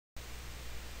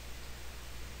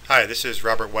Hi, this is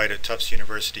Robert White at Tufts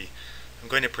University. I'm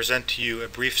going to present to you a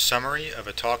brief summary of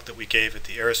a talk that we gave at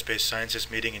the Aerospace Sciences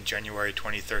meeting in January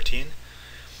 2013.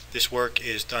 This work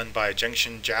is done by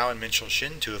Zhengxin Zhao and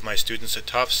Shin, two of my students at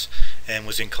Tufts, and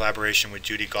was in collaboration with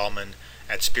Judy Gallman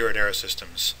at Spirit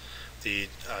Aerosystems. The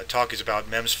talk is about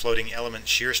MEMS floating element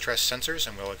shear stress sensors,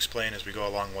 and we'll explain as we go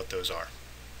along what those are.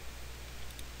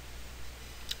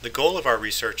 The goal of our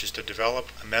research is to develop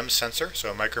a MEMS sensor,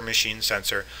 so a micro machine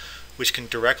sensor, which can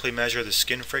directly measure the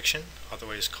skin friction,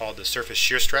 otherwise called the surface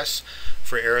shear stress,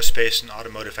 for aerospace and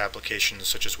automotive applications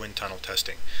such as wind tunnel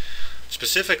testing.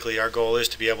 Specifically, our goal is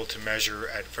to be able to measure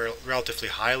at relatively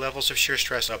high levels of shear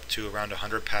stress up to around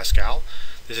 100 Pascal.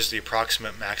 This is the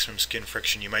approximate maximum skin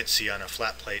friction you might see on a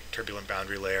flat plate turbulent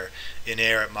boundary layer in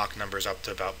air at Mach numbers up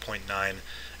to about 0.9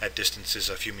 at distances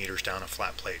a few meters down a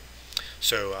flat plate.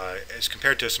 So as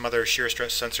compared to some other shear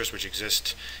stress sensors which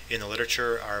exist in the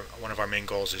literature, one of our main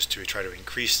goals is to try to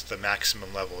increase the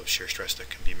maximum level of shear stress that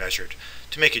can be measured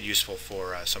to make it useful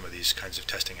for some of these kinds of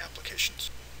testing applications.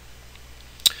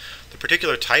 The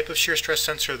particular type of shear stress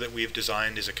sensor that we've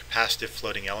designed is a capacitive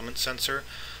floating element sensor.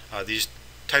 These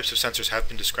types of sensors have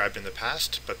been described in the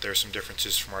past, but there are some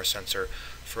differences from our sensor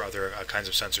for other kinds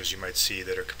of sensors you might see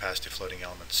that are capacitive floating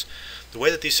elements. The way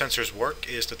that these sensors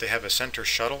work is that they have a center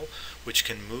shuttle which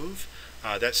can move.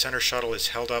 That center shuttle is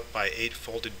held up by 8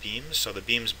 folded beams, so the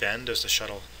beams bend as the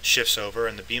shuttle shifts over,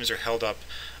 and the beams are held up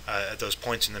at those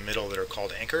points in the middle that are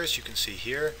called anchors. You can see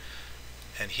here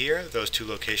and here. Those two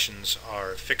locations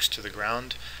are fixed to the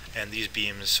ground, and these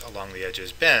beams along the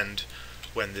edges bend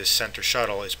when this center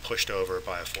shuttle is pushed over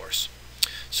by a force.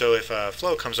 So if a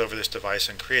flow comes over this device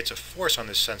and creates a force on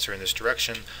this sensor in this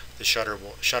direction, the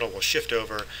shuttle will shift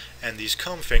over, and these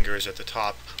comb fingers at the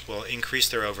top will increase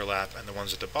their overlap, and the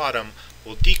ones at the bottom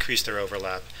will decrease their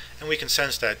overlap, and we can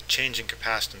sense that change in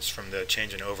capacitance from the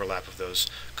change in overlap of those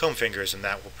comb fingers, and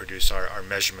that will produce our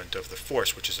measurement of the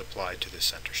force which is applied to this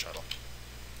center shuttle.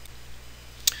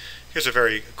 Here's a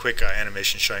very quick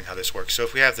animation showing how this works. So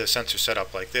if we have the sensor set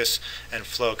up like this, and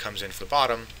flow comes in from the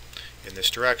bottom in this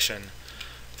direction,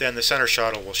 then the center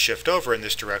shuttle will shift over in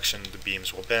this direction, the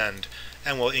beams will bend,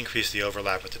 and we'll increase the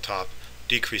overlap at the top,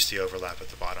 decrease the overlap at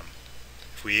the bottom.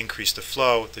 If we increase the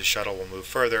flow, the shuttle will move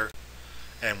further,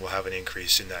 and we'll have an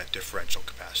increase in that differential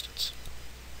capacitance.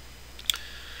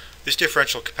 This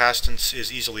differential capacitance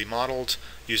is easily modeled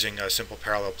using a simple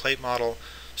parallel plate model.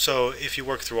 So if you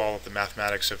work through all of the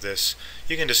mathematics of this,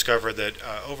 you can discover that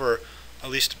over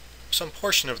at least some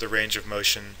portion of the range of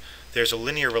motion, there's a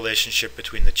linear relationship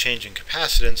between the change in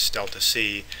capacitance, delta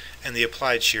C, and the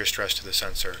applied shear stress to the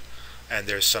sensor. And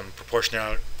there's some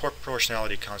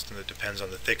proportionality constant that depends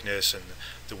on the thickness and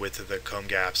the width of the comb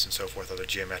gaps and so forth, other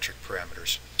geometric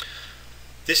parameters.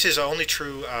 This is only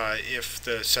true if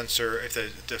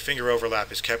the finger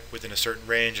overlap is kept within a certain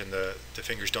range and the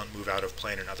fingers don't move out of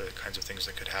plane and other kinds of things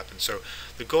that could happen. So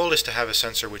the goal is to have a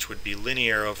sensor which would be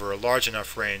linear over a large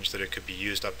enough range that it could be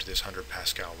used up to this 100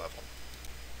 Pascal level.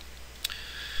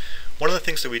 One of the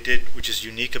things that we did, which is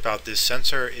unique about this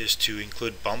sensor, is to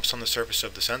include bumps on the surface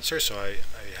of the sensor. So I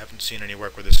haven't seen any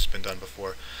work where this has been done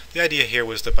before. The idea here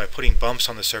was that by putting bumps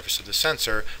on the surface of the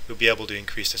sensor, we'll be able to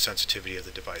increase the sensitivity of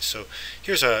the device. So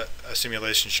here's a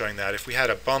simulation showing that. If we had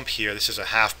a bump here, this is a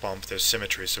half bump, there's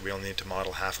symmetry, so we only need to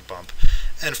model half a bump,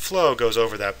 and flow goes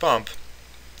over that bump,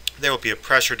 there will be a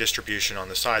pressure distribution on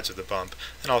the sides of the bump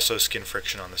and also skin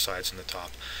friction on the sides and the top.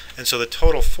 And so the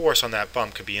total force on that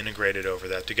bump can be integrated over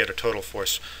that to get a total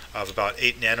force of about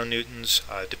 8 nanonewtons.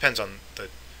 It depends on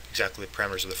exactly the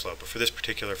parameters of the flow, but for this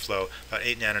particular flow, about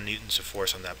 8 nanonewtons of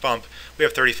force on that bump. We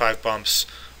have 35 bumps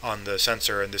on the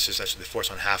sensor, and this is actually the force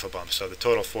on half a bump. So the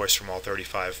total force from all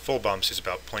 35 full bumps is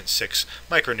about 0.6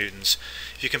 micronewtons.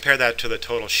 If you compare that to the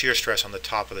total shear stress on the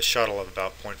top of the shuttle of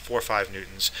about 0.45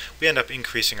 newtons, we end up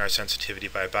increasing our sensitivity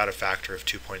by about a factor of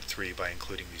 2.3 by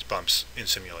including these bumps in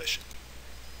simulation.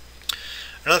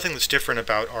 Another thing that's different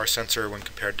about our sensor when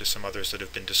compared to some others that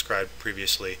have been described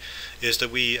previously is that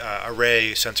we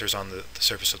array sensors on the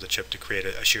surface of the chip to create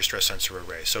a shear stress sensor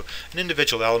array. So an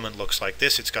individual element looks like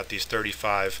this. It's got these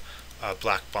 35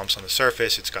 black bumps on the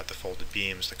surface. It's got the folded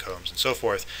beams, the combs, and so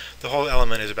forth. The whole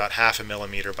element is about 0.5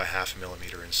 millimeter by 0.5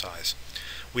 millimeter in size.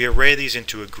 We array these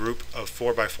into a group of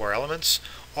 4x4 elements.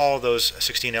 All those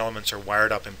 16 elements are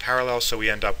wired up in parallel, so we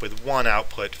end up with one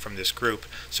output from this group.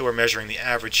 So we're measuring the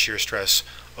average shear stress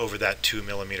over that 2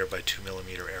 millimeter by 2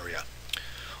 millimeter area.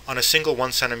 On a single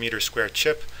 1 centimeter square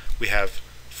chip, we have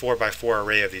 4x4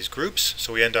 array of these groups,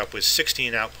 so we end up with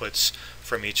 16 outputs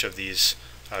from each of these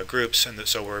groups, and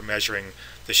so we're measuring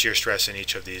the shear stress in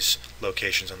each of these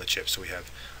locations on the chip. So we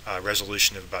have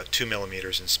resolution of about 2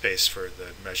 millimeters in space for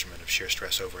the measurement of shear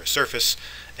stress over a surface,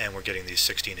 and we're getting these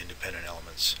 16 independent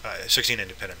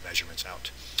measurements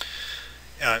out.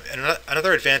 And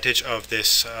another advantage of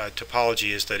this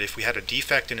topology is that if we had a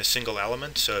defect in a single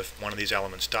element, so if one of these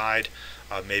elements died,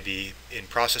 maybe in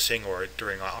processing or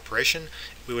during operation,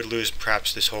 we would lose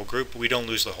perhaps this whole group, but we don't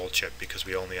lose the whole chip because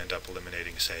we only end up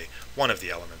eliminating, say, one of the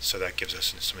elements, so that gives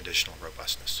us some additional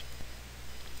robustness.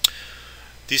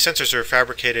 These sensors are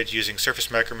fabricated using surface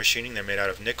micromachining. They're made out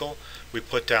of nickel. We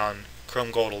put down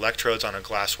chrome gold electrodes on a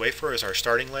glass wafer as our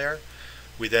starting layer.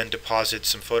 We then deposit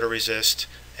some photoresist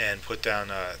and put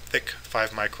down a thick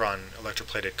 5-micron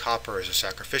electroplated copper as a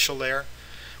sacrificial layer.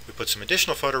 We put some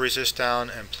additional photoresist down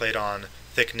and plate on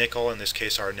thick nickel. In this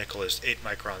case, our nickel is 8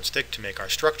 microns thick to make our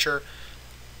structure.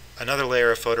 Another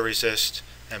layer of photoresist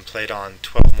and plate on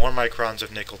 12 more microns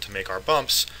of nickel to make our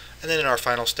bumps. And then in our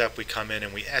final step, we come in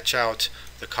and we etch out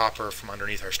the copper from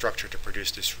underneath our structure to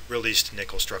produce this released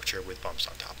nickel structure with bumps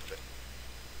on top of it.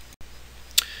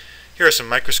 Here are some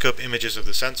microscope images of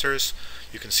the sensors.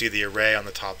 You can see the array on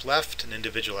the top left, an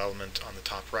individual element on the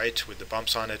top right with the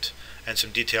bumps on it, and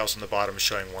some details on the bottom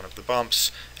showing one of the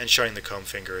bumps and showing the comb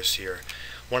fingers here.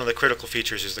 One of the critical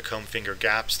features is the comb finger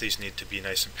gaps. These need to be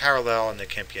nice and parallel, and there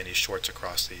can't be any shorts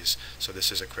across these, so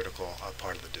this is a critical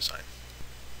part of the design.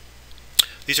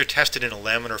 These are tested in a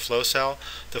laminar flow cell.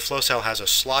 The flow cell has a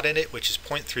slot in it which is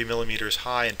 0.3 millimeters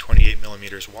high and 28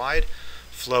 millimeters wide.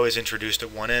 Flow is introduced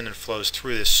at one end and flows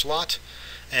through this slot,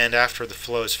 and after the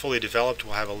flow is fully developed,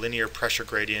 we'll have a linear pressure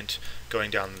gradient going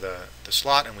down the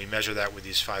slot, and we measure that with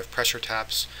these 5 pressure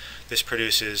taps. This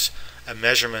produces a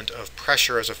measurement of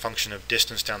pressure as a function of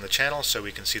distance down the channel, so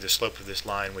we can see the slope of this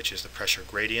line, which is the pressure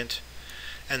gradient.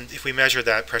 And if we measure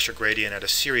that pressure gradient at a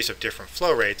series of different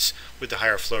flow rates, with the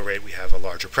higher flow rate we have a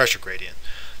larger pressure gradient.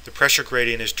 The pressure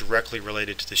gradient is directly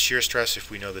related to the shear stress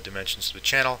if we know the dimensions of the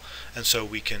channel, and so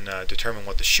we can determine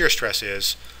what the shear stress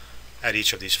is at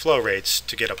each of these flow rates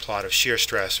to get a plot of shear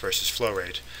stress versus flow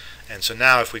rate. And so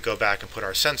now if we go back and put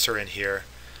our sensor in here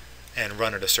and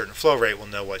run at a certain flow rate, we'll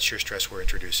know what shear stress we're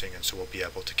introducing, and so we'll be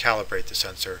able to calibrate the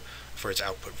sensor for its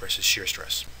output versus shear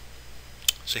stress.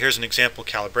 So here's an example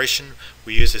calibration.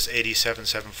 We use this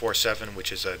 87747,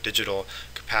 which is a digital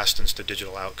capacitance to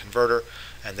digital out converter,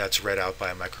 and that's read out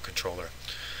by a microcontroller.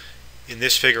 In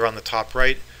this figure on the top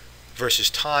right, versus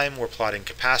time, we're plotting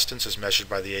capacitance as measured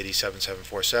by the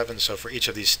 87747. So for each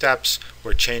of these steps,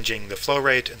 we're changing the flow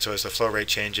rate, and so as the flow rate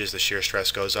changes, the shear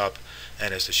stress goes up,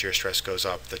 and as the shear stress goes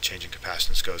up, the change in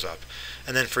capacitance goes up.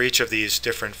 And then for each of these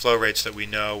different flow rates that we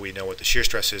know what the shear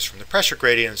stress is from the pressure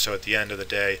gradient, and so at the end of the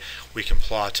day, we can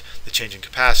plot the change in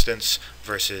capacitance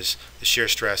versus the shear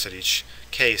stress at each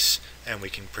case, and we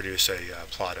can produce a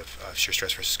plot of shear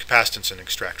stress versus capacitance and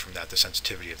extract from that the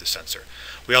sensitivity of the sensor.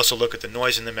 We also look at the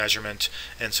noise in the measurement,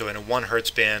 and so in a 1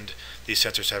 Hertz band, these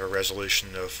sensors have a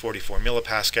resolution of 44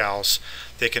 millipascals.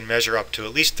 They can measure up to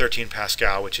at least 13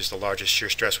 pascal, which is the largest shear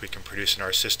stress we can produce in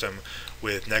our system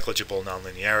with negligible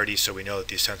nonlinearity, so we know that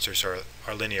these sensors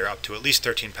are linear up to at least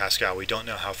 13 pascal. We don't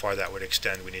know how far that would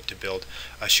extend. We need to build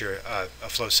a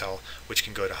flow cell which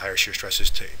can go to higher shear stresses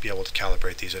to be able to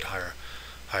calibrate these at higher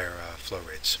flow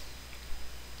rates.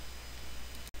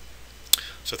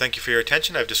 So thank you for your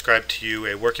attention. I've described to you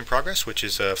a work in progress, which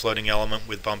is a floating element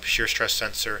with bump shear stress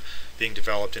sensor being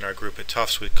developed in our group at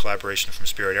Tufts with collaboration from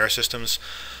Spirit Air Systems.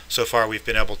 So far we've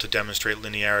been able to demonstrate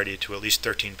linearity to at least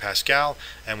 13 pascal,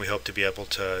 and we hope to be able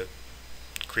to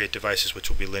create devices which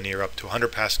will be linear up to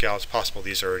 100 pascal. It's possible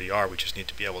these already are. We just need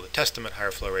to be able to test them at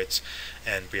higher flow rates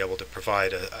and be able to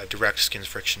provide a direct skin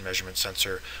friction measurement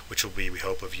sensor, which will be, we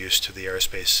hope, of use to the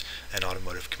aerospace and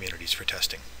automotive communities for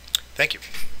testing. Thank you.